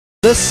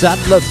The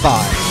Sattler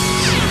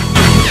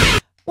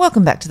Files.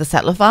 Welcome back to the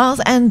Sattler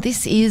Files, and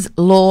this is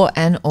Law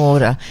and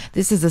Order.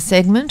 This is a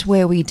segment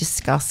where we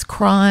discuss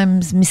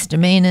crimes,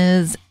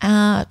 misdemeanours,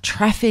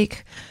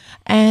 traffic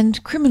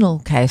and criminal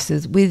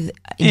cases with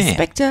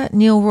Inspector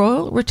Neil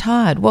Royle,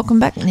 retired. Welcome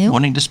back, Neil.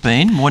 Morning,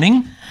 Despene.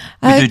 Morning.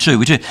 We do.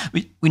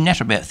 We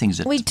natter about things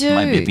that we do.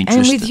 may be of interest.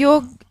 And with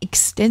your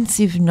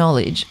extensive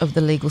knowledge of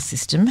the legal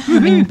system,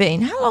 having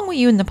been, how long were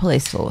you in the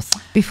police force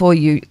before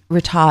you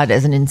retired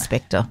as an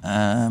inspector?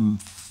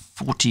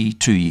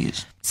 42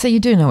 years. So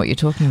you do know what you're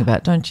talking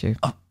about, don't you?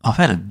 I've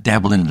had a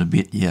dabble in it a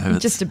bit, yeah.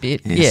 Just a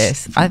bit,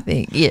 yes. I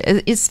think, yeah.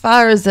 As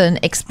far as an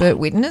expert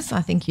witness,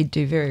 I think you'd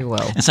do very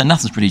well. And so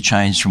nothing's really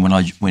changed from when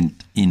I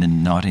went in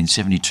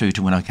 1972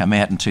 to when I came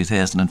out in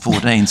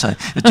 2014. So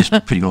it's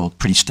just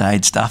pretty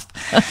staid stuff.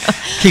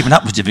 Keeping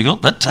up was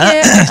difficult, but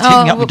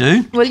keeping up we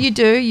do. Well, you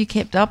do. You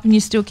kept up and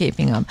you're still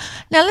keeping up.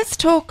 Now let's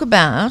talk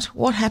about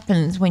what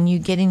happens when you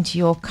get into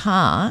your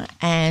car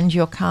and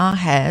your car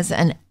has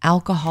an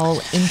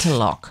alcohol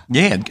interlock.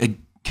 Yeah,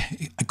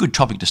 a good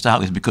topic to start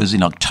with, because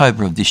in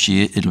October of this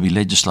year it'll be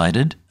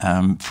legislated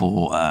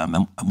for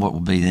what will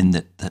be then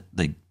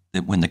that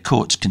when the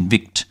courts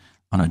convict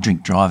on a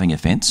drink driving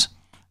offence,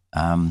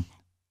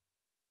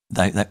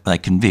 they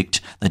convict.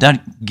 They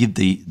don't give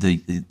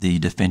the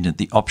defendant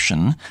the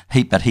option,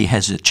 but he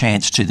has a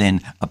chance to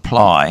then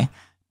apply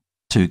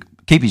to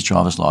keep his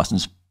driver's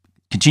licence,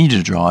 continue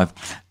to drive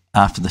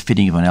after the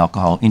fitting of an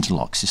alcohol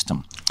interlock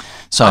system.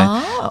 So,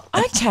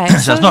 okay.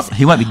 So it's not,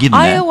 he won't be given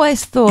that. I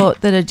always thought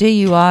that a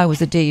DUI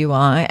was a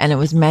DUI and it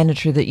was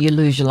mandatory that you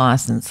lose your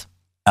licence.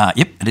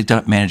 Yep, it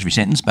don't mandatory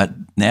sentence, but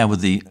now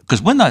with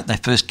because when they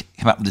first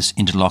came up with this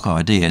interlock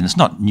idea, and it's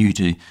new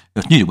to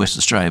West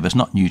Australia, but it's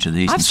not new to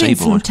the Eastern Seaboard. I've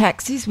seen some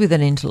taxis with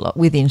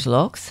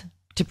interlocks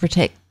to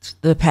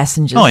protect the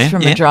passengers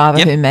from a driver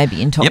who may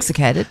be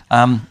intoxicated.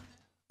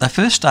 They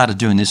first started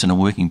doing this in a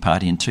working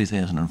party in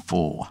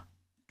 2004.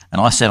 And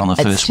I sat on the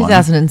first one.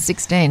 It's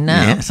 2016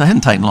 now. Yeah, so it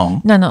hadn't taken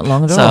long. No, not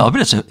long at all. So I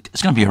bet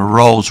it's going to be a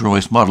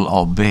Rolls-Royce model,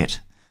 I'll bet,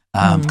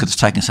 because it's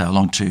taken so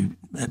long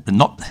but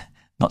not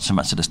so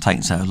much that it's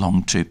taken so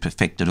long to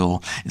perfect it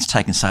all. It's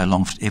taken so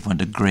long for everyone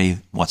to agree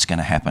what's going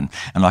to happen.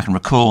 And I can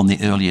recall in the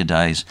earlier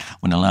days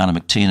when Alana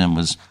McTiernan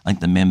was, I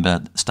think,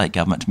 the state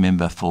government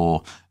member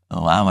for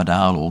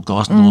Armidale or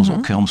Gosnells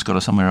or Kelmscott or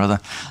somewhere or other.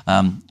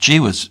 She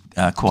was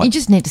quite... You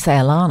just need to say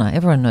Alana.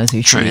 Everyone knows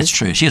who she is. It's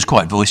true. She was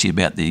quite voicey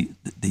about the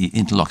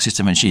interlock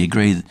system, and she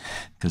agreed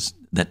because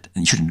that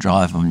you shouldn't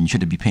drive and you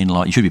should be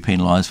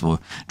penalised for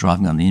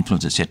driving under the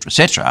influence, etc.,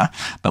 etc.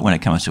 But when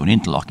it comes to an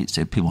interlock, it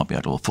said people won't be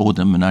able to afford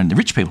them, and only the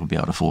rich people will be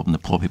able to afford them, the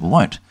poor people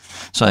won't.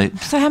 So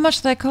how much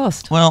do they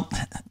cost? Well,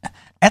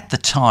 at the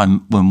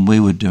time when we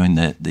were doing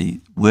the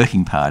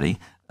working party,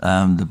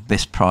 the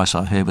best price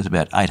I heard was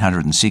about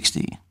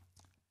 $860.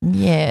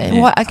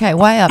 Yeah. Okay,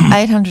 way up,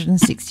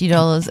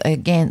 $860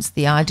 against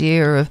the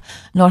idea of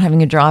not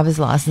having a driver's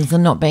licence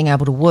and not being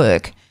able to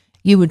work.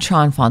 You would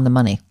try and find the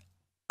money.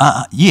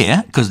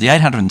 Because the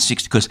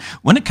 $860, because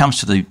when it comes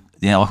to the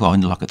alcohol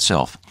interlock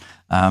itself,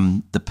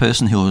 the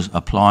person who is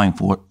applying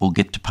for it will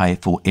get to pay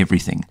for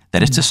everything.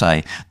 That is to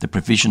say, the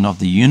provision of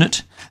the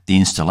unit, the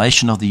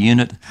installation of the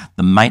unit,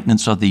 the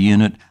maintenance of the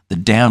unit, the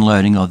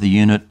downloading of the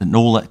unit, and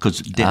all that, because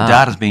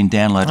data's been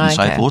downloaded and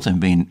so forth and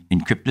been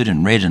encrypted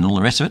and read and all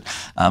the rest of it.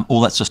 All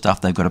that sort of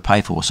stuff they've got to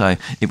pay for. So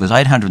it was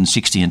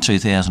 $860 in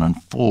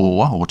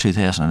 2004 or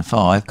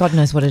 2005. God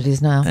knows what it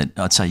is now.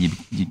 I'd say you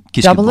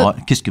kiss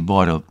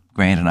goodbye to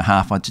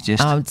 $1,500, I'd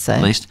suggest. I would say.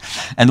 At least.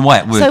 And the way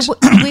it works. So,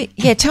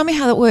 tell me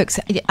how that works.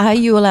 Are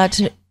you allowed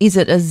to, is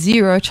it a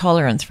zero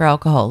tolerance for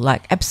alcohol,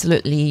 like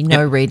absolutely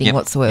no reading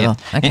whatsoever?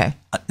 Yep. Okay.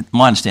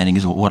 My understanding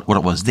is what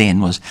it was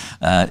then was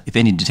if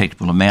any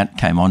detectable amount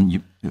came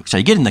on, so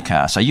you get in the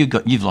car, so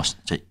you've lost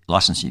your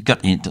licence, you've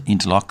got the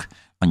interlock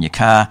on your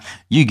car,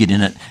 you get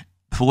in it,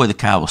 before the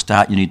car will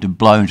start, you need to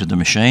blow into the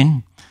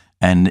machine.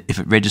 And if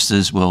it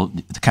registers, well,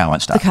 the car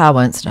won't start. The car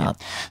won't start.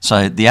 Yeah.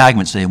 So the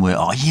arguments there were,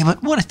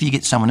 but what if you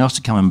get someone else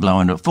to come and blow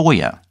into it for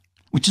you?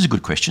 Which is a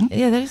good question.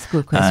 Yeah, that is a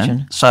good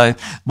question. So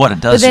what it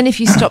does... But then if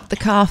you stopped the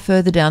car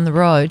further down the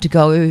road to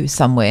go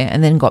somewhere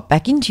and then got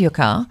back into your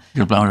car...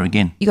 You've got to blow in it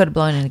again. You've got to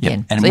blow in it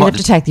again. And so you have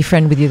to take your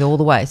friend with you all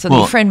the way. So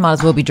your friend might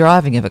as well be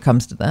driving if it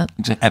comes to that.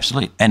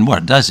 Absolutely. And what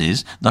it does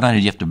is, not only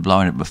do you have to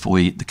blow in it before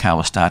the car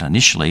will start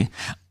initially,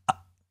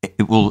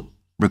 it will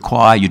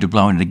require you to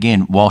blow in it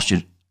again whilst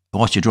you're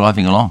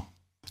driving along.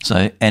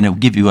 So, and it'll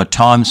give you a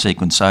time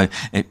sequence. So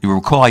it will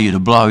require you to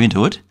blow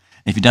into it.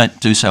 If you don't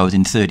do so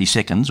within 30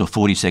 seconds or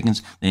 40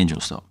 seconds, the engine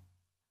will stop.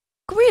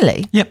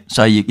 Really? Yep.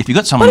 So if you've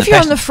got someone... What if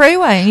you're on the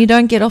freeway and you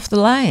don't get off the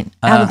lane,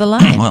 out of the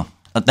lane? Well,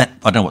 I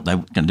don't know what they're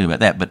going to do about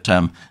that, but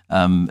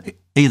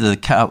either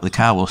the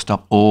car will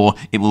stop or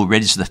it will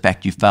register the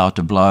fact you failed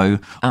to blow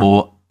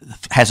or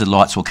hazard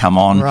lights will come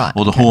on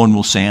or the horn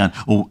will sound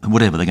or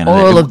whatever they're going to do.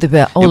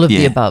 All of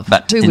the above.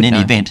 But in any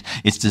event,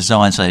 it's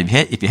designed so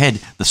if you had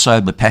the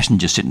sober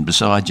passenger sitting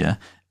beside you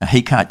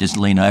He can't just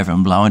lean over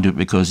and blow into it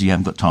because you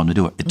haven't got time to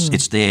do it.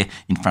 It's there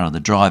in front of the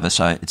driver,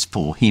 so it's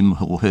for him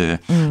or her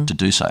to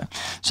do so.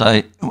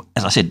 So,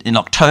 as I said, in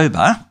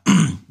October,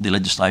 the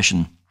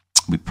legislation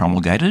will be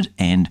promulgated,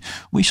 and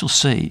we shall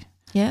see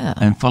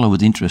and follow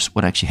with interest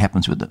what actually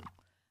happens with it.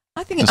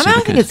 I think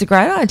it's a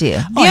great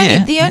idea.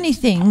 The only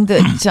thing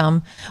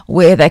that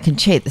where they can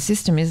cheat the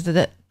system is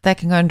that they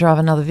can go and drive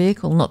another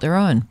vehicle, not their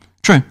own.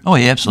 True. Oh,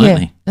 yeah,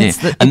 absolutely.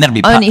 And that'll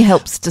be only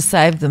helps to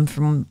save them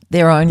from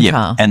their own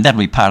car. And that'll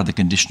be part of the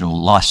conditional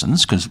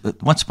licence, because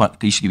once upon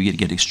you used to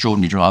get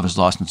extraordinary driver's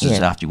licences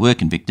after you were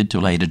convicted to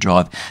allow you to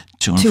drive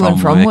to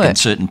and from work in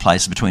certain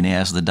places between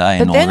hours of the day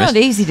and all the rest. But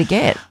they're not easy to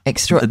get.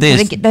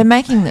 They're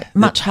making it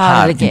much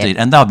harder to get. Indeed,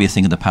 and they'll be a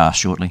thing of the past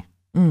shortly.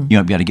 You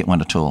won't be able to get one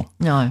at all.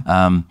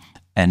 No.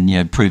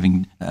 And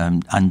proving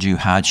undue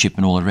hardship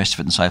and all the rest of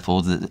it and so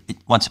forth.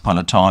 Once upon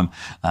a time,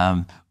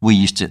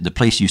 the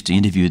police used to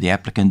interview the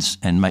applicants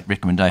and make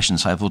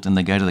recommendations and so forth, and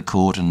they go to the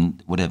court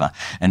and whatever.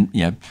 And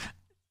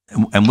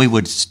and we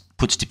would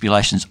put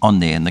stipulations on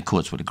there, and the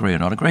courts would agree or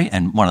not agree.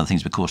 And one of the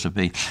things, of course, would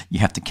be you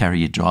have to carry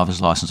your driver's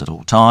license at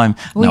all time.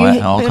 But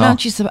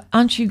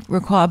aren't you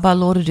required by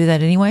law to do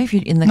that anyway if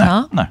you're in the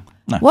car? No.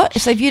 What?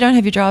 So if you don't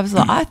have your driver's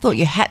license, I thought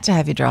you had to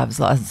have your driver's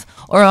license.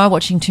 Or am I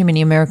watching too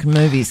many American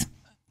movies?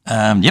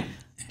 Yep.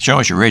 Show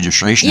us your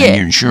registration and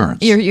your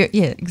insurance.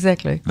 Yeah,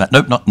 exactly. But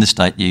nope, not in this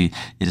state. It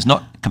is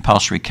not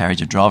compulsory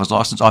carriage of driver's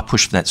license. I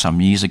pushed for that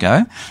some years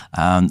ago,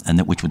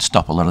 which would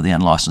stop a lot of the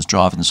unlicensed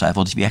drivers and so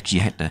forth. If you actually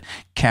had to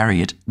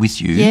carry it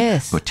with you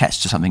or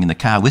attached to something in the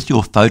car with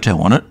your photo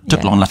on it,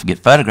 took long enough to get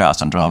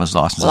photographs on driver's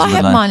licenses. Well, I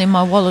have mine in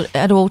my wallet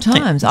at all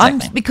times. Yeah,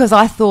 exactly. Because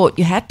I thought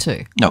you had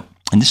to. No,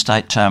 in this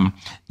state,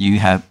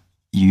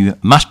 you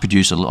must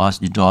produce your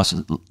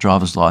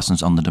driver's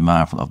license on the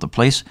demand of the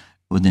police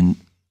within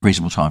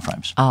reasonable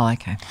timeframes. Oh,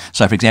 okay.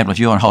 So, for example, if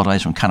you're on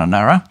holidays from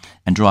Kununurra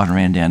and driving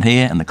around down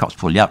here and the cops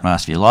pull you up and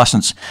ask for your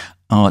licence,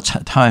 it's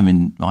at home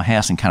in my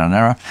house in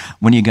Kununurra,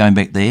 when you're going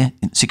back there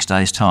in 6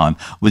 days' time,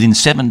 within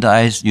 7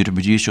 days you're to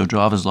produce your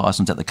driver's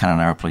licence at the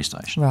Kununurra police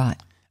station. Right.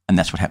 And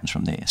that's what happens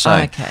from there.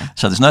 So,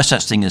 so there's no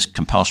such thing as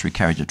compulsory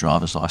carriage of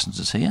driver's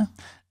licences here.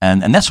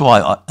 And that's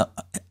why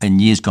in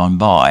years gone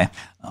by,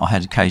 I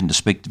had occasion to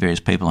speak to various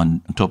people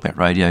and talk about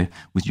radio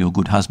with your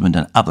good husband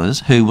and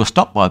others who were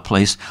stopped by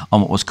police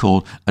on what was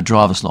called a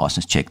driver's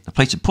licence check. The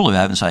police would pull you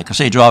over and say, "Can I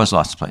see your driver's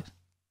licence, please?"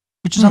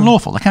 Which is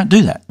unlawful. They can't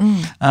do that.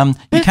 But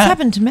it's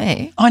happened to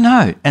me. I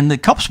know. And the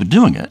cops were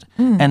doing it.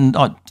 And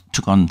I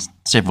took on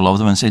several of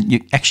them and said,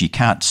 you actually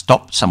can't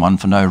stop someone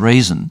for no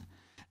reason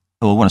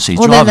or want to see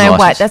his driver's license.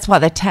 Wait. That's why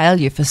they tail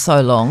you for so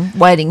long,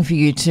 waiting for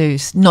you to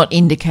not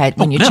indicate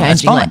when you're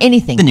changing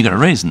anything. Then you've got a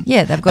reason.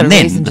 Yeah, they've got a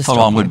reason to stop you. And then the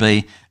follow-on would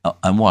be,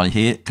 and while you're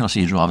here, can I see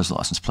your driver's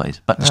license,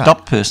 please? But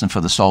stop person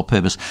for the sole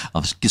purpose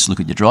of just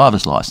look at your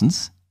driver's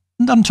license,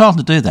 they're not entitled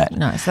to do that.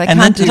 No, so they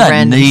can't do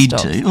random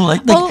stops. They don't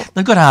need to.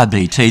 They've got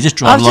RBT, just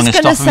drive along and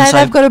stop them and say... I was just going to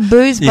say they've got a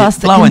booze bus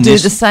that can do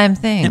the same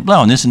thing. Yeah, blow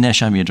on this and now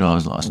show me your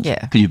driver's licence. Yeah.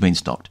 Because you've been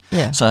stopped.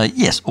 Yeah. So,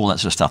 yes, all that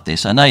sort of stuff there.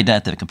 So, no, you don't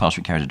have to have a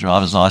compulsory carry a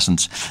driver's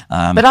licence.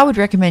 But I would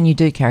recommend you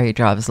do carry a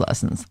driver's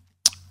licence.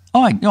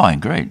 I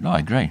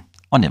agree.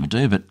 I never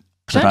do, but...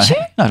 Don't you?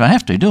 No, I don't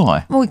have to, do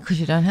I? Well, because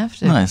you don't have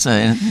to. No,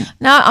 so...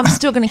 No, I'm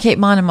still going to keep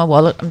mine in my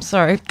wallet. I'm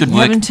sorry. Good work.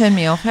 You haven't turned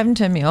me off.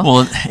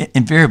 Well,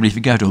 invariably, if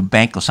you go to a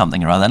bank or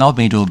something or other, and I've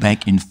been to a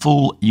bank in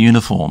full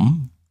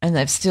uniform... And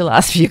they've still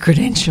asked for your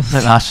credentials.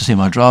 They've asked to see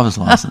my driver's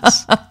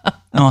licence.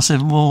 And I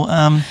said, well,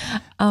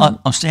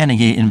 I'm standing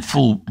here in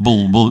full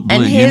blue uniform.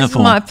 And here's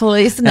my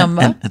police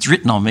number. And it's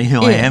written on me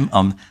who I am.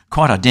 I'm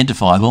quite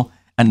identifiable.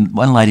 And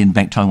one lady in the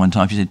bank told me one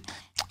time, she said...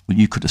 Well,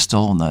 you could have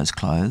stolen those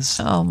clothes.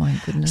 Oh, my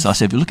goodness. So I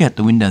said, if you look out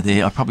the window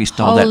there, I probably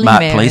stole that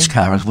marked police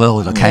car as well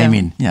as I came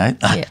in.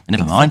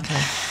 Never mind.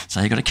 So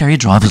you've got to carry your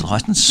driver's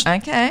licence.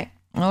 Okay,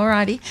 all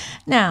righty.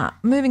 Now,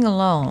 moving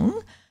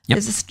along,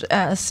 there's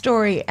a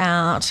story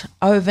out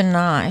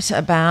overnight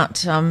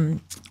about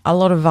a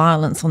lot of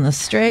violence on the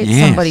street.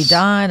 Yes. Somebody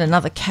died,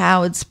 another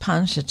coward's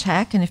punch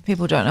attack. And if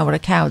people don't know what a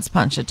coward's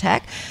punch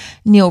attack,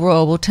 Neil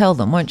Royle will tell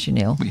them, won't you,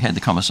 Neil? We had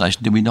the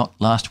conversation, did we not,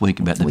 last week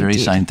about the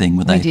same thing?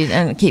 We did,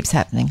 and it keeps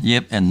happening.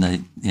 Yep, and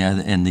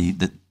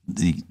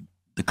the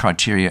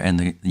criteria and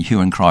the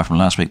hue and cry from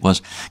last week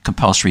was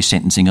compulsory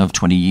sentencing of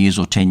 20 years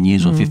or 10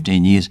 years or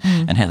 15 years,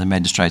 and how the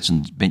magistrates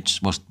and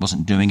bench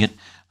wasn't doing it.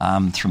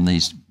 From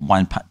these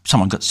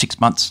someone got 6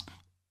 months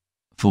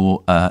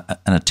for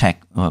an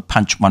attack,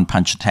 one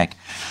punch attack.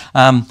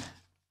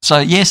 So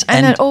yes,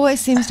 and it always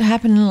seems to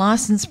happen in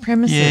licensed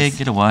premises. Yeah,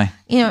 get away.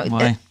 You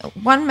know,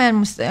 one man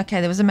was there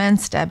was a man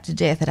stabbed to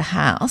death at a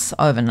house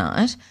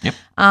overnight. Yep.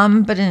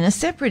 But in a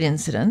separate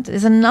incident,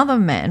 there's another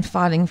man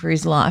fighting for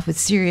his life with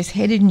serious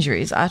head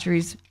injuries after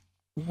he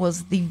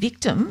was the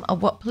victim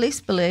of what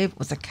police believe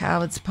was a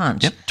coward's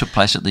punch. Yep. Took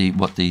place at the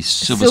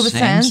Silver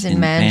Sands in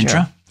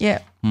Mandurah. Yeah.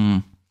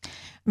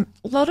 A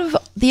lot of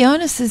the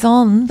onus is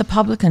on the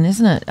publican,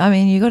 isn't it? I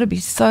mean, you've got to be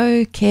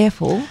so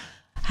careful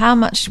how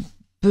much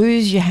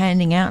booze you're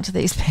handing out to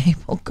these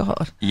people.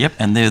 God. Yep,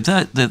 and there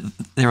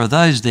are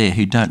those there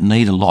who don't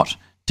need a lot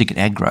to get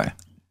aggro.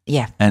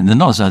 Yeah. And they're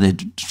not as though they're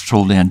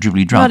fall down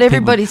dribbly drunk. Not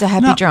everybody's a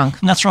happy drunk.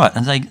 That's right.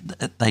 And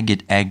they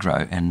get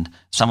aggro and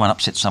someone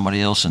upsets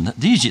somebody else. And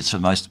usually it's the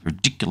most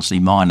ridiculously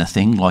minor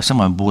thing, like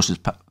someone bosses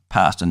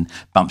past and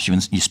bumps you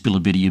and you spill a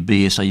bit of your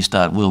beer, so you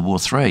start World War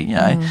III, you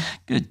know.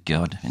 Good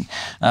God.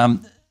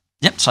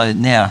 So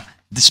now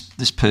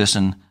this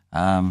person,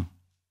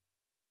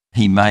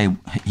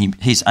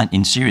 he's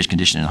in serious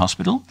condition in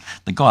hospital.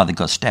 The guy that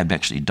got stabbed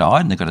actually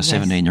died, and they've got a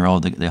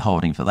 17-year-old that they're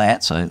holding for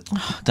that. So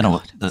don't know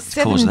what the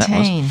cause of that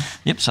was.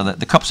 Yep. So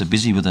the cops are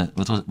busy with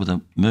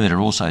a murder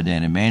also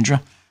down in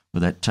Mandurah,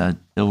 where that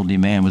elderly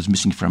man was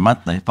missing for a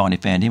month. They finally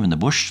found him in the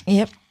bush.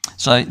 Yep.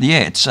 So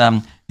yeah,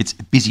 it's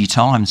busy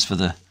times for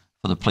the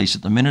police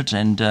at the minute.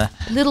 And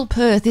Little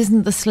Perth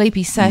isn't the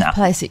sleepy, safe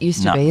place it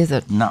used to be, is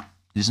it? No,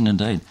 it isn't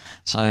indeed.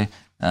 So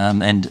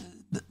and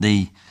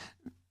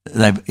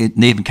They've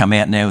even come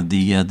out now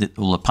with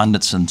all the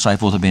pundits and so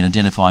forth have been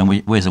identifying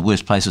where's the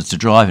worst places to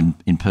drive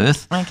in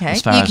Perth. Okay,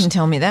 you can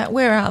tell me that.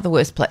 Where are the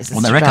worst places to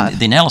drive? Well, they reckon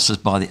the analysis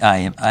by the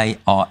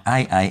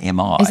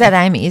AAMI. Is that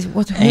Amy? Who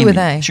are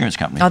they? Insurance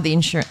company. Oh, the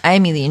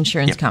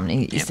insurance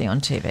company that you see on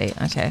TV.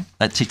 Okay.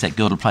 They teach that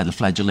girl to play the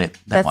flageolet.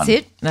 That's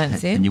it?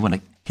 That's it. And you want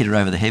to hit her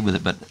over the head with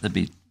it, but that'd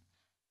be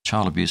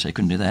child abuse, so you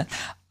couldn't do that.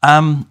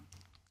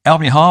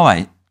 Albany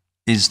Highway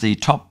is the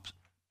top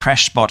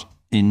crash spot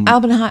in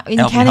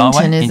Cannington,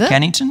 Highway, is it? In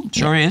Cannington,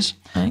 sure is.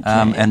 Okay.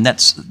 And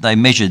they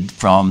measured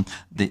from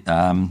the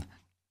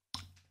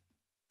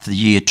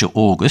year to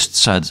August,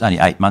 so it's only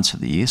 8 months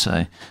of the year.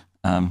 So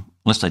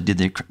unless they did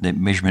their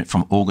measurement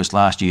from August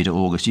last year to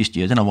August this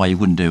year, I don't know why you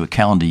wouldn't do a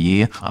calendar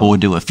year or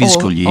do a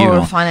fiscal year or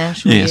a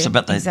financial year. Yeah, so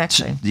but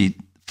exactly.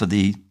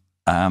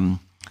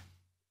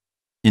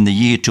 In the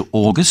year to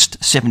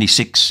August,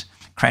 76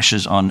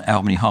 crashes on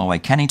Albany Highway,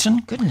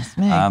 Cannington. Goodness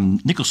me.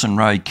 Nicholson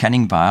Road,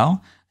 Canning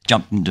Vale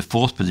jumped into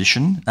fourth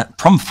position,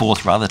 from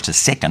fourth rather to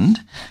second,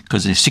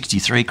 because there's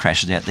 63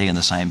 crashes out there in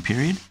the same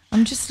period.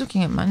 I'm just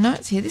looking at my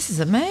notes here. This is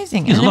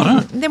amazing. There's a lot,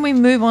 isn't it? Then we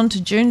move on to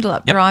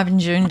Joondalup, Drive in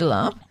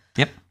Joondalup.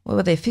 Yep. Well,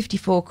 were there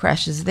 54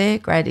 crashes there,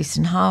 Great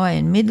Eastern Highway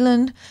in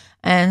Midland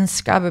and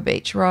Scarborough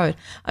Beach Road.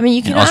 I mean,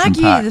 you can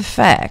argue the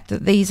fact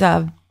that these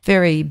are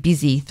very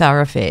busy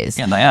thoroughfares.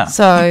 Yeah, they are.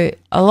 So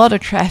a lot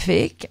of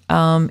traffic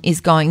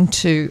is going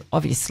to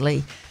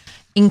obviously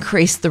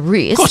increase the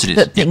risk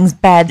that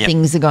bad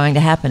things are going to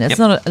happen. It's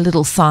not a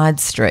little side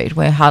street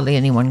where hardly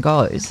anyone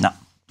goes. No.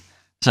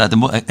 So the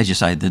more, as you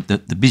say,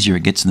 the busier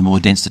it gets and the more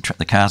dense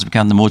the cars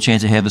become, the more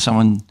chance you have of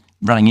someone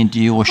running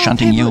into you or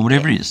shunting you or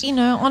whatever it is. You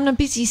know, on a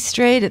busy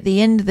street at the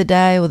end of the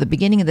day or the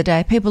beginning of the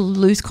day, people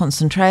lose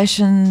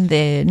concentration.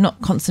 They're not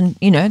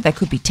they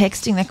could be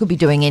texting, they could be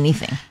doing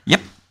anything.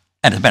 Yep.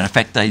 And as a matter of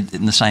fact,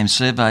 in the same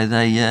survey,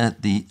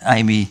 the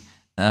AMI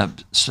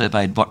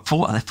surveyed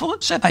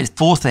surveyed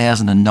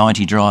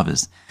 4,090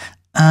 drivers.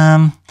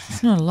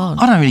 It's not a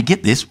lot. I don't really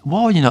get this.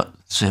 Why would you not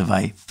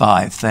survey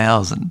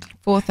 5,000?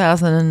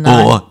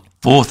 4,009. Or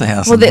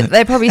 4,000. Well,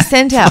 they probably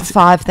sent out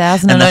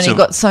 5,000 and only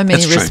got so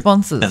many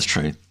responses. That's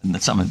true. And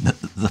that's something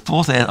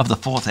of the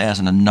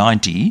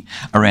 4,090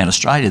 around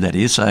Australia, that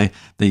is. So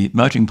the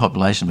motoring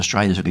population of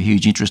Australia took a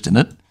huge interest in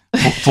it.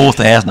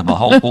 4,000 of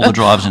all the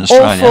drivers in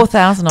Australia. All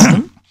 4,000 of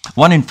them.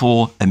 1 in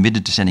 4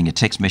 admitted to sending a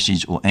text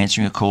message or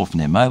answering a call from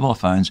their mobile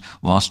phones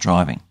whilst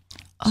driving.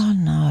 Oh,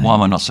 no. Why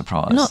am I not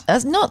surprised?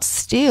 Not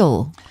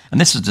still. And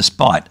this is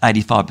despite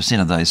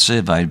 85% of those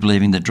surveyed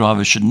believing that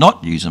drivers should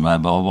not use a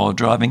mobile while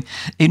driving,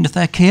 even if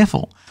they're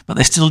careful. But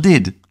they still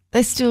did.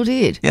 They still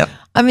did. Yep.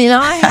 I mean,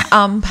 I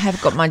have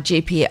got my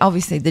GPS,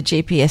 obviously the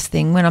GPS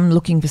thing. When I'm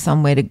looking for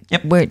somewhere to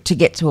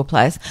get to a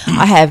place,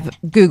 I have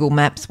Google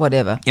Maps,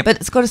 whatever. Yep. But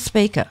it's got a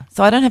speaker,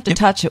 so I don't have to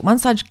touch it.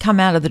 Once I come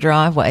out of the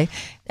driveway,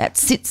 that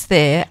sits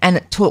there and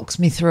it talks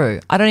me through.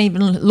 I don't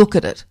even look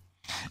at it.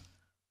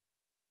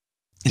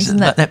 Isn't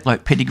that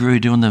bloke Pettigrew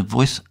doing the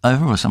voice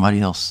over or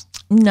somebody else?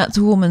 No, it's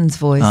a woman's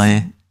voice. Oh,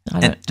 yeah.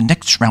 At the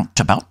next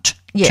roundabout.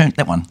 Yeah.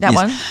 That one. That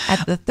one.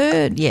 At the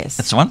third, yes.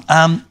 That's the one.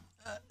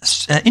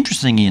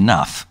 Interestingly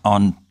enough,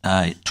 on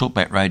a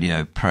Talkback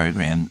radio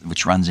program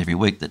which runs every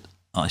week that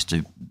I used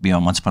to be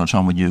on once upon a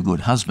time with Your Good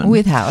Husband.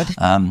 With Howard.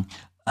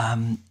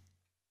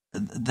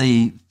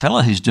 The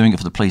fellow who's doing it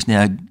for the police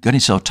now got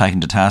himself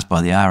taken to task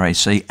by the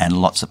RAC and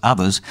lots of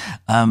others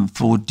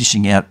for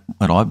dishing out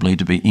what I believe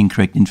to be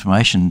incorrect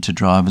information to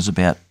drivers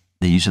about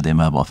the use of their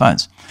mobile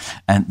phones.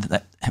 And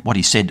what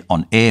he said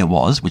on air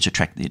was, which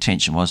attracted the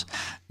attention, was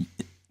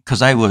because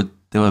they were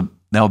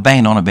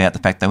banging on about the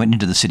fact they went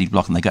into the city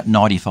block and they got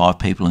 95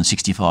 people in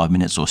 65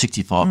 minutes or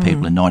 65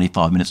 people in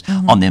 95 minutes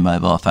on their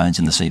mobile phones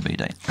in the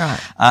CBD. Right.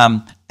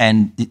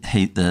 And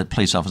the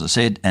police officer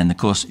said, and of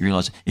course you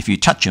realise if you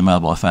touch your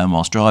mobile phone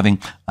whilst driving,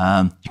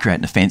 you create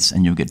an offence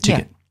and you'll get a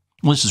ticket. Yeah.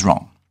 Well, this is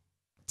wrong.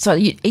 So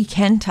you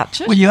can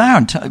touch it? Well, you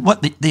are.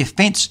 What the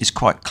offence is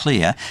quite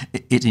clear.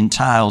 It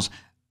entails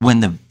when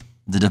the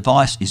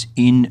device is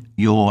in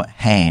your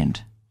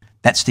hand.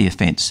 That's the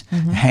offence.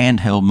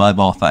 Handheld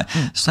mobile phone.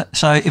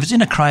 So if it's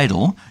in a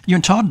cradle, you're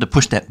entitled to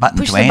push that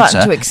button to answer.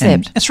 Button to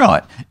accept. That's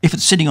right. If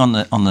it's sitting on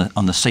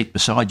the seat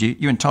beside you,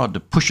 you're entitled to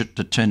push it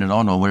to turn it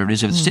on or whatever it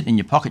is. If it's sitting in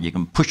your pocket, you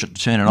can push it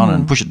to turn it on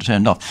and push it to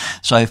turn it off.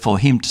 So for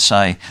him to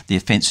say the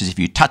offence is if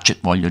you touch it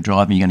while you're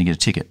driving, you're going to get a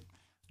ticket.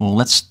 Well,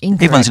 that's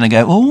incorrect. Everyone's going to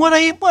go, well, what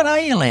are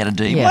you allowed to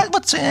do? Yeah.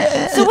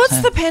 So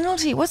what's the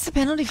penalty? What's the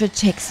penalty for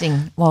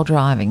texting while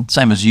driving?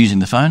 Same as using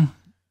the phone,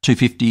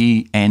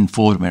 $250 and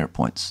 4 demerit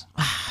points.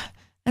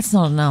 That's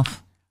not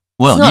enough.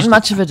 Well, it's not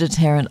much of a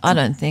deterrent, I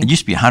don't think. It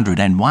used to be 100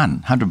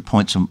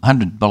 points,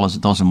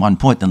 $100 and 1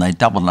 point, then they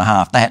doubled and a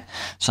half that.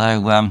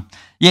 So,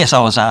 yes,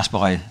 I was asked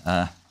by...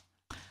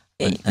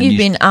 You've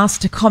been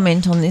asked to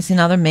comment on this in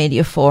other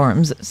media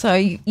forums. So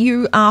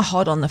you are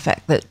hot on the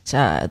fact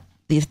that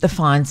the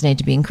fines need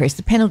to be increased.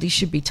 The penalty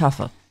should be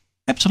tougher.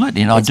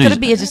 Absolutely. And it's got to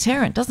be a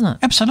deterrent, doesn't it?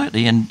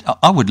 Absolutely. And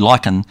I would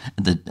liken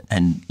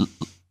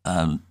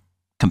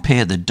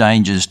compare the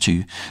dangers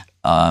to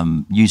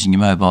using your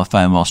mobile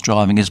phone whilst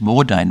driving as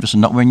more dangerous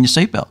than not wearing your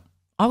seatbelt.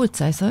 I would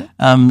say so.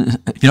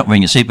 If you're not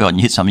wearing your seatbelt and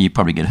you hit someone, you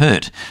probably get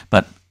hurt.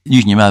 But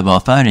using your mobile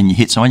phone and you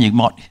hit someone, you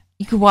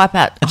could wipe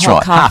out that's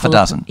right, half a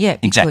dozen. Yeah,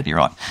 exactly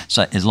right.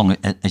 So as long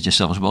as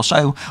yourself as well.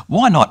 So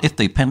why not? If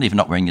the penalty for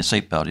not wearing your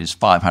seatbelt is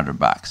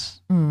 $500,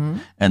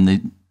 and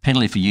the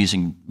penalty for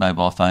using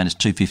mobile phone is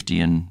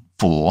 $250 and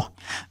 4,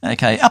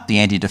 okay, up the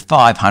ante to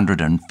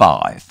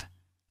 $505.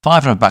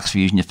 $500 for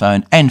using your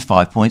phone and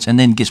 5 points, and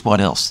then guess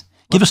what else?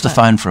 Give us the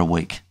phone for a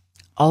week.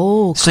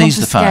 Oh, seize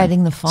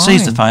confiscating the phone.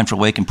 Seize the phone for a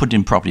week and put it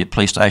in property at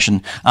police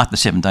station. After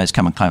 7 days,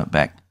 come and claim it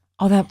back.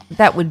 Oh,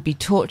 that would be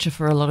torture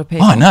for a lot of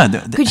people. I know.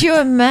 Could you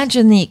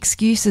imagine the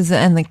excuses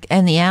and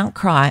the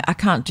outcry? I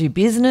can't do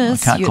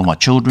business. I can't call my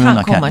children.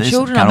 I can't do this.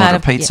 I can't order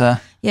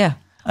pizza. Yeah.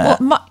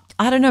 Well,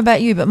 I don't know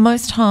about you, but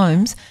most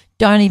homes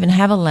don't even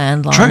have a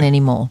landline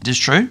anymore. It is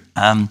true.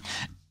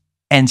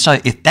 And so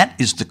if that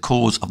is the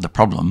cause of the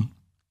problem,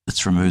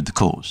 let's remove the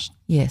cause.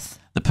 Yes.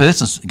 The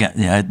person's, they're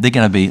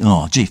going to be,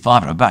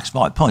 $500,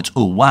 5 points.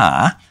 Oh,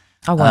 wow.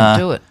 I won't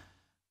do it.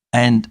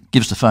 And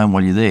gives the phone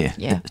while you're there.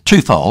 Yeah.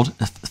 Twofold.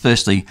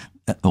 Firstly,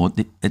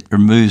 it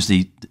removes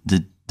the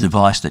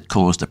device that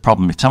caused the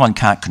problem. If someone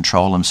can't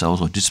control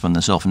themselves or discipline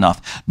themselves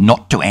enough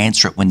not to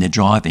answer it when they're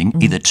driving,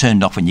 either turn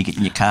it off when you get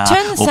in your car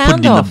or put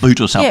it in the boot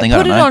or something. Yeah,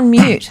 put it on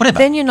mute. Whatever.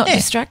 Then you're not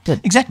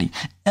distracted. Exactly.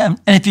 And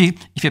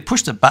if you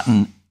push the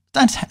button,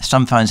 don't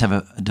some phones have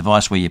a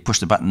device where you push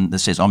the button that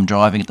says I'm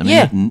driving at the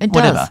minute and it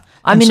whatever? Does.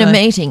 I'm in a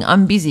meeting.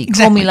 I'm busy.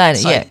 Exactly. Call me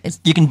later. So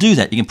you can do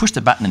that. You can push the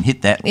button and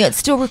hit that. Yeah, it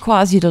still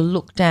requires you to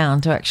look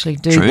down to actually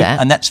do True, that.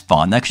 and that's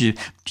fine because you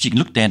can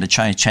look down to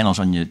change channels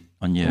on your.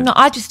 No,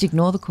 I just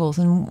ignore the calls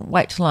and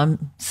wait till I'm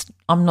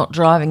not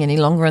driving any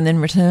longer and then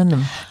return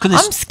them.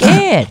 I'm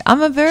scared.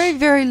 I'm a very,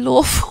 very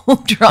lawful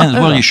driver. And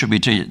as well, you should be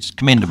too. It's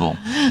commendable.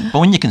 But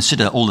when you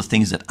consider all the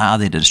things that are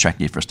there to distract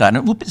you for a start,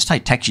 and let's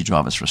take taxi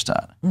drivers for a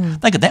start.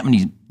 They got that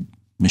many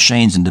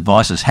machines and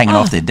devices hanging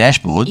off their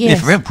dashboard. Yes.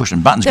 They're forever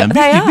pushing buttons going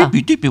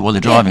beep while they're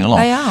driving along.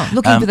 They are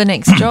looking for the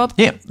next job,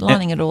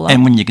 lining it all up.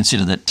 And when you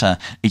consider that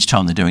each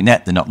time they're doing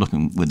that, they're not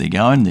looking where they're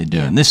going, they're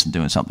doing this and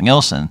doing something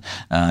else. And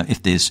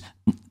if there's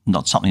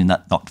not something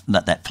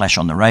that flash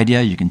on the radio,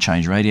 you can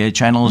change radio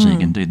channels and you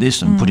can do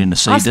this and put in a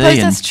CD. I suppose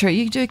that's true.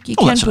 You can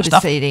put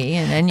a CD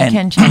in and you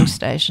can change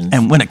stations.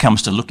 And when it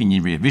comes to looking in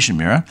your rear vision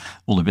mirror,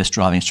 all the best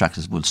driving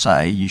instructors would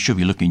say you should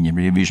be looking in your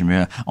rear vision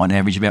mirror on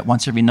average about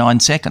once every 9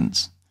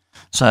 seconds.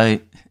 So,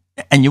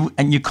 and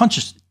you're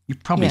conscious, you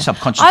probably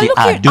subconsciously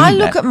are doing that. I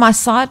look at my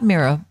side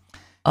mirror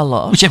a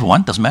lot. Whichever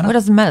one, doesn't matter. Well, it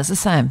doesn't matter, it's the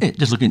same. Yeah,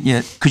 just looking,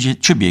 because you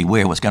should be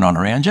aware of what's going on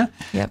around you.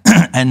 Yep.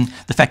 And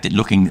the fact that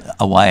looking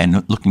away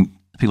and looking,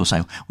 people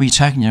say, well, you're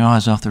taking your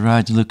eyes off the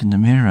road to look in the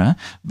mirror,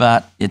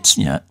 but it's,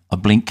 a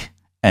blink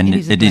and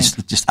it is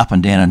just up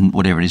and down and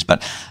whatever it is.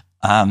 But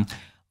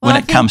when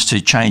it comes to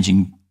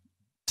changing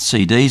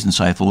CDs and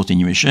so forth in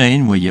your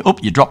machine where you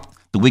drop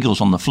the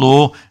wiggles on the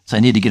floor, so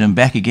you need to get them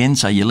back again,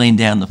 so you lean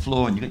down the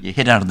floor and you got your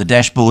head out of the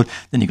dashboard,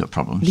 then you've got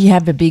problems. You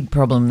have a big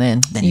problem then.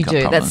 Then you've got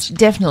problems. That's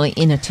definitely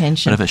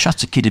inattention. But if it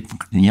shuts a kid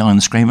and yelling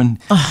and screaming,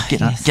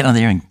 get on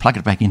there and plug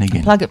it back in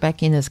again. Plug it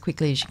back in as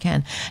quickly as you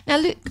can. Now,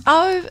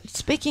 look,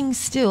 speaking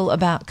still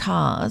about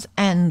cars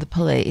and the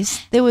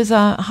police, there was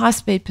a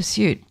high-speed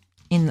pursuit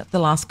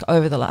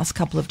over the last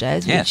couple of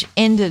days, which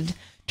ended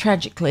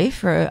tragically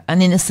for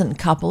an innocent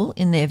couple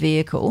in their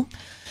vehicle.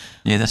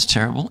 Yeah, that's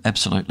terrible.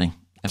 Absolutely.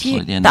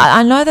 Absolutely.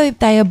 I know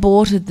they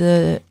aborted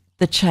the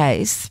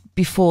chase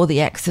before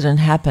the accident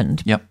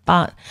happened. Yep.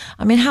 But,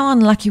 I mean, how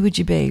unlucky would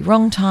you be?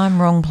 Wrong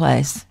time, wrong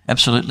place.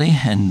 Absolutely.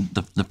 And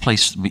the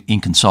police were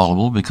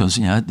inconsolable because,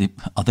 I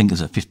think there's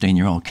a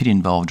 15-year-old kid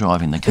involved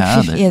driving the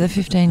car. The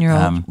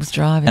 15-year-old was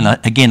driving. And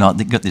again, I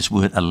got this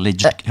word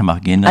alleged come up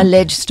again.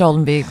 Alleged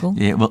stolen vehicle.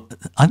 Yeah, well,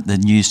 I think the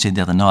news said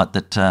the other night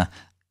that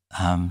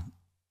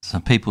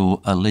some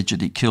people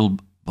allegedly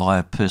killed by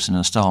a person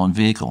in a stolen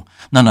vehicle.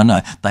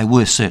 No. They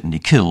were certainly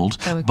killed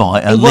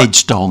by alleged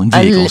stolen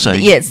vehicle.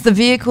 It's the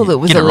vehicle that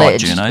was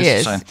alleged.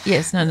 Right,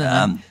 yes.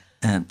 No.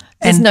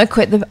 There's no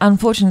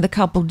unfortunately, the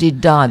couple did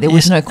die. There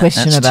was no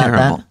question about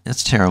terrible. that.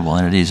 It's terrible,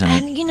 and it is.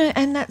 And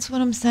and that's what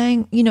I'm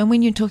saying.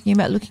 When you're talking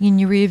about looking in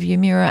your rearview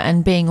mirror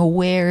and being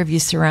aware of your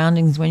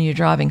surroundings when you're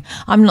driving,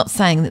 I'm not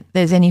saying that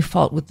there's any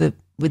fault with the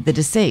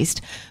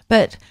deceased,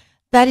 but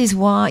that is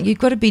why you've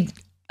got to be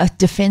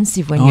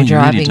defensive when you're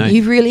driving.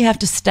 You really have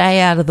to stay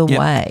out of the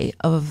way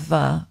of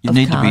You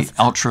need cars. to be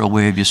ultra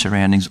aware of your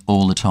surroundings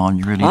all the time.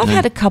 You really do. I've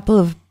had a couple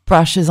of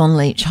brushes on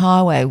Leach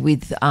Highway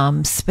with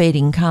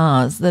speeding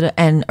cars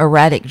and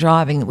erratic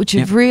driving, which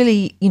have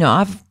really,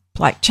 I've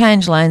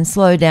changed lanes,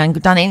 slowed down,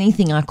 done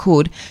anything I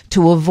could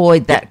to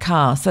avoid that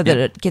car so that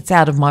it gets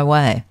out of my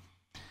way.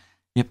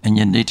 Yep, and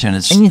you need to.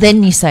 And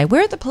then you say,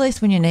 where are the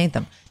police when you need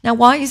them? Now,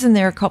 why isn't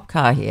there a cop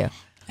car here?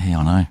 Yeah,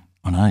 I know.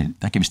 Don't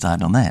get me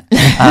started on that.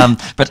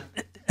 But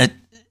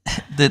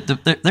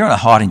they're not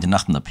hiding to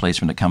nothing, the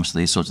police, when it comes to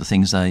these sorts of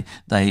things.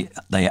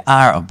 They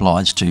are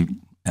obliged to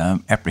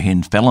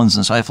apprehend felons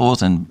and so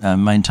forth, and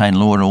maintain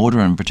law and order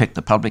and protect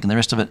the public and the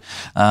rest of it.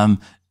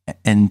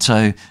 And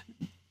so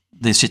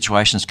there's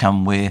situations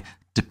come where,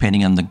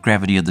 depending on the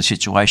gravity of the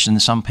situation,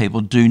 some people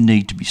do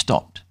need to be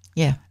stopped.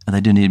 Yeah. And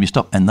they do need to be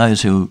stopped. And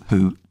those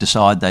who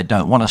decide they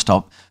don't want to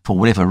stop for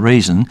whatever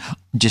reason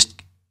just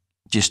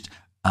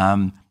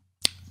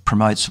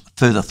promotes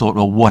further thought.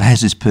 Well, what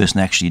has this person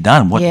actually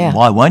done?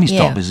 Why won't he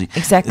stop?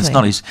 Exactly. It's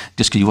not just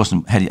because he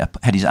wasn't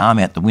had his arm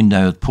out the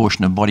window, a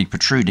portion of body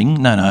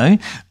protruding. No,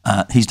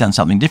 he's done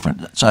something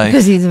different. So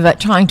because he's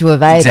trying to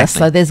evade us,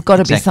 so there's got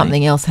to be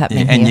something else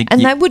happening here.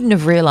 And they wouldn't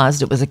have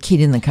realised it was a kid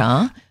in the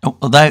car.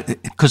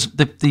 Because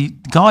the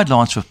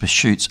guidelines for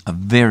pursuits are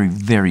very,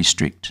 very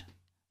strict.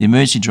 The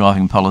emergency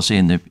driving policy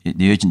and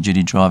the urgent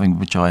duty driving,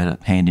 which I had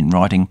a hand in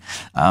writing,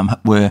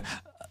 were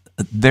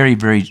very,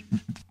 very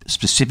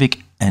specific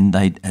and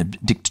they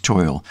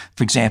dictatorial.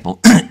 For example,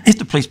 if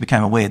the police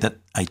became aware that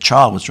a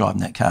child was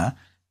driving that car,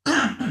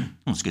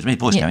 excuse me,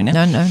 voice going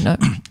now. No.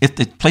 If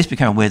the police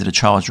became aware that a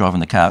child was driving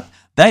the car,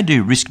 they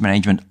do risk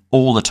management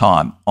all the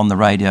time on the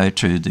radio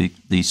to the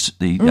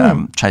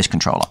chase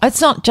controller. It's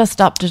not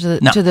just up to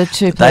the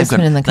two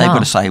policemen in the car. They've got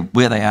to say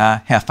where they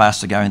are, how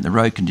fast they're going, the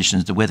road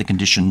conditions, the weather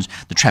conditions,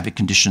 the traffic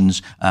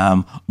conditions,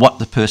 what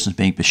the person's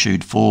being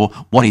pursued for,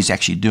 what he's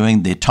actually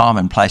doing, their time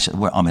and place.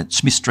 Where I'm at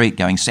Smith Street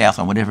going south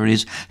on whatever it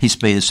is, his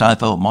speed is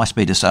so-and-so, my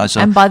speed is so-and-so.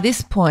 And by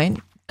this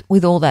point,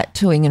 with all that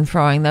toing and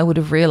froing, they would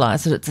have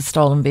realised that it's a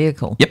stolen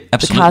vehicle. Yep,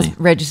 absolutely. The car's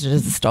registered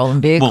as a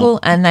stolen vehicle,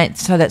 and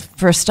so that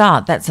for a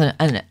start, that's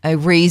a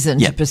reason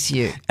to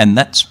pursue. And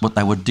that's what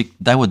they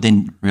would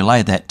then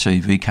relay that to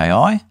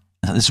VKI.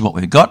 This is what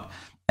we've got,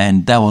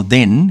 and they will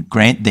then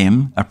grant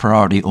them a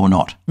priority or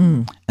not,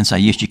 and say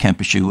yes, you can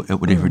pursue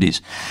whatever it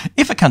is.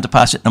 If it comes to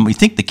pass, and we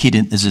think the kid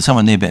is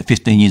someone there about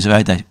 15 years of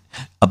age, they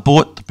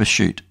abort the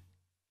pursuit.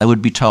 They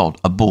would be told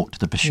abort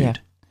the pursuit.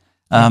 Yeah.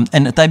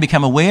 And if they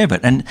become aware of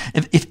it, and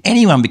if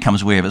anyone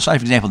becomes aware of it, say,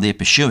 for example, they're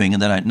pursuing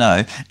and they don't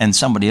know, and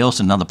somebody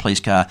else in another police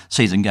car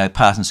sees them go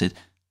past and says,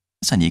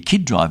 it's only a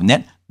kid driving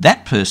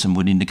that person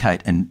would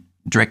indicate and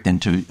direct them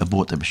to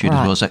abort the pursuit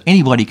as well. So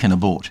anybody can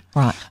abort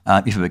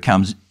if it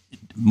becomes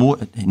more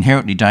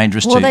inherently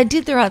dangerous. Well, they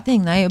did the right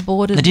thing. They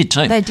aborted. They did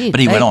too. They did.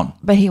 But he went on.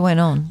 But he went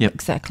on. Yep.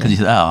 Exactly. Because he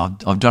said,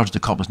 I've dodged the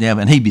coppers now.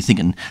 And he'd be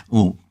thinking,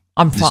 well,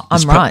 I'm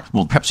right.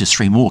 Well, perhaps there's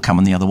three more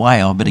coming the other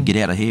way. I better get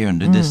out of here and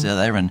do this,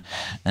 there, and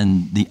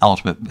the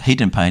ultimate. He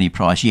didn't pay any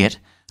price yet,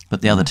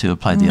 but the other two have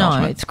paid the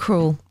ultimate. No, it's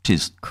cruel. It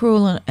is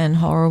cruel and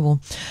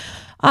horrible.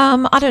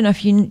 I don't know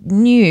if you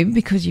knew,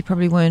 because you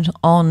probably weren't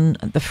on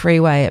the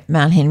freeway at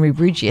Mount Henry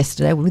Bridge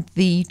yesterday, with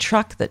the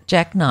truck that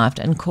jackknifed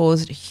and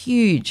caused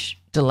huge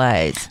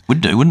delays.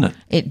 Would do, wouldn't it?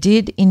 It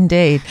did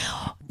indeed.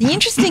 The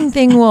interesting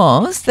thing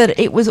was that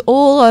it was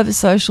all over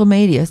social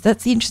media.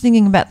 That's the interesting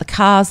thing about the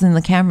cars and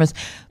the cameras.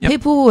 Yep.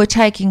 People were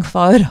taking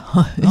photos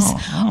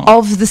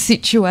of the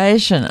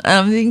situation. And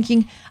I'm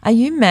thinking, are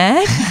you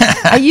mad?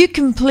 Are you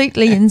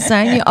completely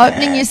insane? You're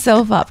opening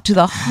yourself up to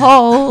the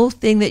whole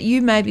thing that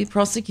you may be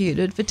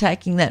prosecuted for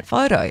taking that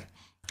photo.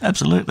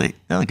 Absolutely.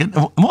 What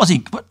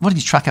did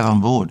his truck have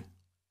on board?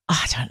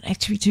 I don't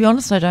actually. To be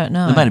honest, I don't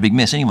know. They made a big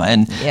mess anyway,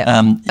 and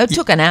it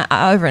took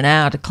over an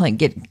hour to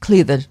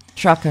clear the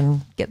truck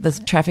and get the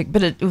traffic,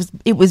 but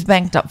it was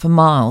banked up for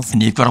miles.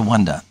 And you've got to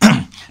wonder,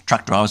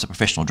 truck drivers are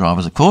professional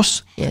drivers, of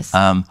course. Yes.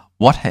 And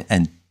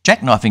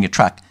jackknifing a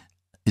truck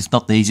is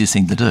not the easiest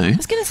thing to do. I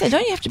was going to say,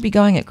 don't you have to be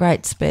going at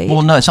great speed?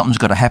 Well, no, something's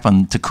got to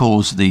happen to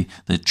cause the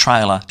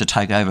trailer to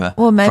take over.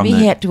 Well, maybe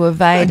he had to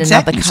evade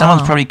another car.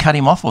 Someone's probably cut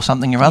him off or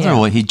something or other,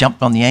 or he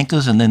jumped on the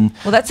anchors and then.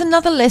 Well, that's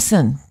another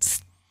lesson.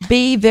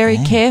 Be very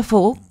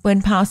careful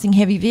when passing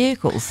heavy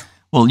vehicles.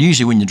 Well,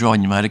 usually when you're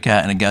driving your motor car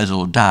and it goes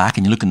all dark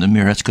and you look in the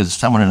mirror, it's because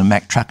someone in a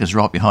Mack truck is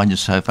right behind you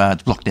so far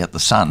it's blocked out the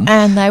sun.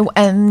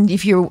 And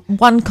if you're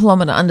 1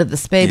 kilometre under the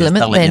speed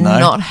limit, they're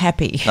not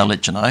happy. They'll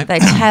let you know. They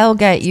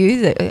tailgate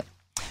you.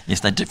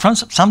 Yes, they do.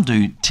 Some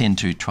do tend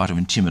to try to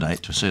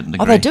intimidate to a certain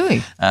degree. Oh, they do.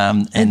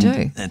 They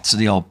do. It's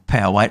the old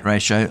power-weight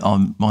ratio.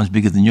 Mine's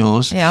bigger than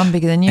yours. Yeah, I'm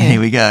bigger than you. Here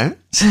we go.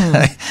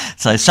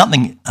 So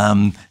something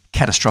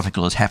catastrophic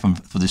has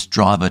happened for this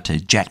driver to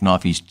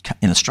jackknife his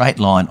in a straight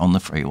line on the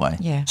freeway.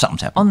 Yeah.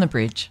 Something's happened. On the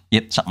bridge.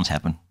 Yep, something's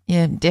happened.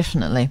 Yeah,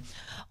 definitely.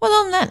 Well,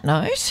 on that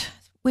note,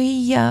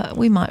 we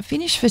might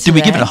finish for today. Did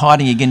we give it a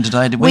hiding again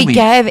today? We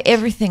gave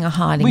everything a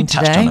hiding we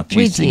today. touched on a few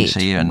we things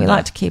did. here. And, we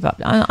like to keep up.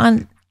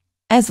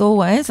 As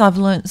always, I've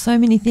learnt so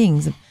many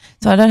things,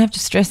 so I don't have to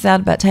stress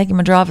out about taking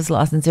my driver's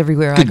license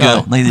everywhere I go. Good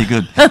girl. Neither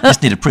good.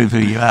 Just need to prove who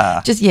you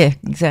are. Yeah,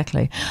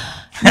 exactly.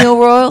 Neil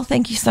Royle,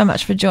 thank you so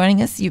much for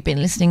joining us. You've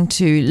been listening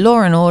to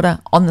Law and Order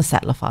on the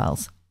Sattler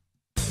Files.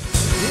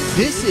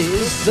 This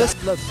is the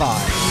Sattler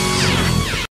Files.